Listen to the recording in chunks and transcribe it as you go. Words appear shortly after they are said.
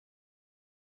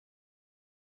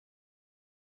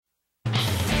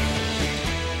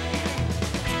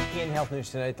Breaking health news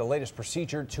tonight, the latest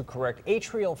procedure to correct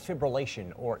atrial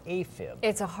fibrillation, or A-fib.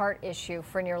 It's a heart issue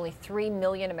for nearly 3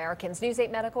 million Americans. News 8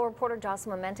 medical reporter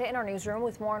Jocelyn Menta in our newsroom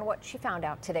with more on what she found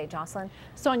out today. Jocelyn.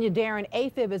 Sonia, Darren,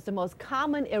 A-fib is the most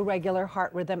common irregular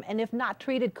heart rhythm, and if not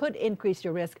treated, could increase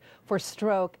your risk for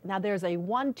stroke. Now, there's a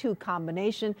 1-2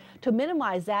 combination to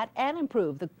minimize that and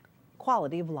improve the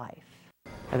quality of life.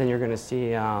 And then you're going to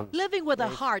see... Living with a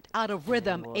heart out of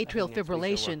rhythm, atrial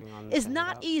fibrillation, is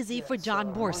not easy for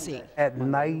John Borsey. At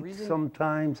night,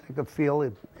 sometimes I could feel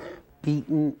it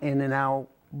beating in and out,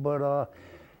 but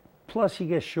plus you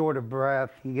get short of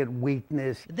breath, you get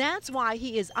weakness. That's why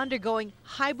he is undergoing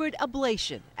hybrid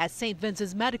ablation at St.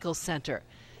 Vincent's Medical Center.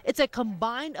 It's a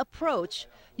combined approach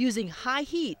using high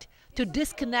heat to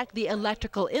disconnect the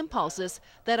electrical impulses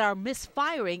that are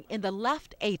misfiring in the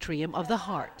left atrium of the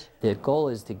heart. The goal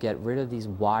is to get rid of these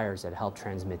wires that help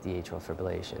transmit the atrial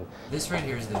fibrillation. This right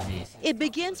here is the V. It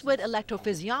begins with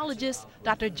electrophysiologist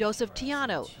Dr. Joseph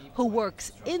Tiano, who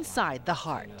works inside the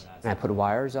heart. And I put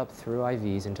wires up through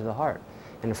IVs into the heart.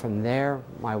 And from there,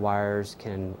 my wires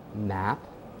can map,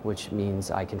 which means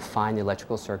I can find the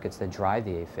electrical circuits that drive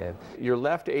the AFib. Your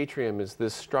left atrium is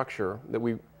this structure that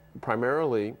we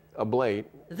primarily ablate.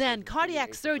 Then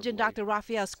cardiac surgeon Dr.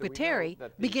 Rafael Squitieri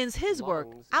begins his work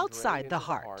outside the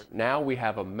heart. Now we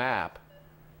have a map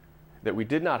that we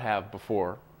did not have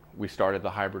before we started the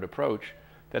hybrid approach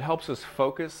that helps us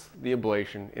focus the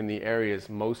ablation in the areas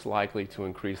most likely to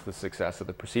increase the success of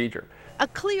the procedure. A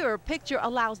clearer picture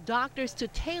allows doctors to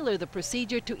tailor the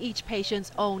procedure to each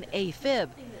patient's own AFib.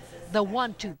 The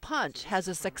 1-2 punch has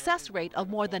a success rate of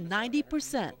more than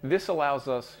 90%. This allows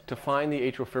us to find the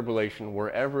atrial fibrillation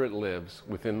wherever it lives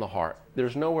within the heart.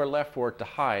 There's nowhere left for it to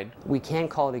hide. We can't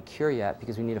call it a cure yet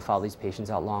because we need to follow these patients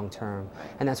out long term.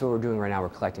 And that's what we're doing right now. We're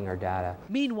collecting our data.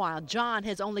 Meanwhile, John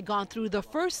has only gone through the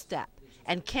first step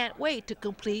and can't wait to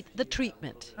complete the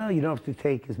treatment. You don't have to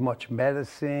take as much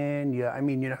medicine. You're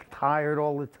not tired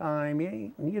all the time.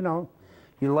 You know,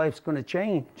 your life's going to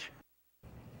change.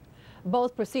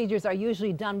 Both procedures are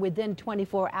usually done within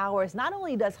 24 hours. Not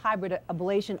only does hybrid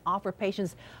ablation offer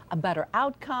patients a better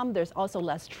outcome, there's also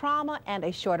less trauma and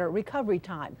a shorter recovery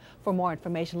time. For more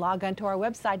information, log on to our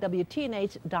website,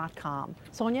 WTNH.com.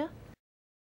 Sonia?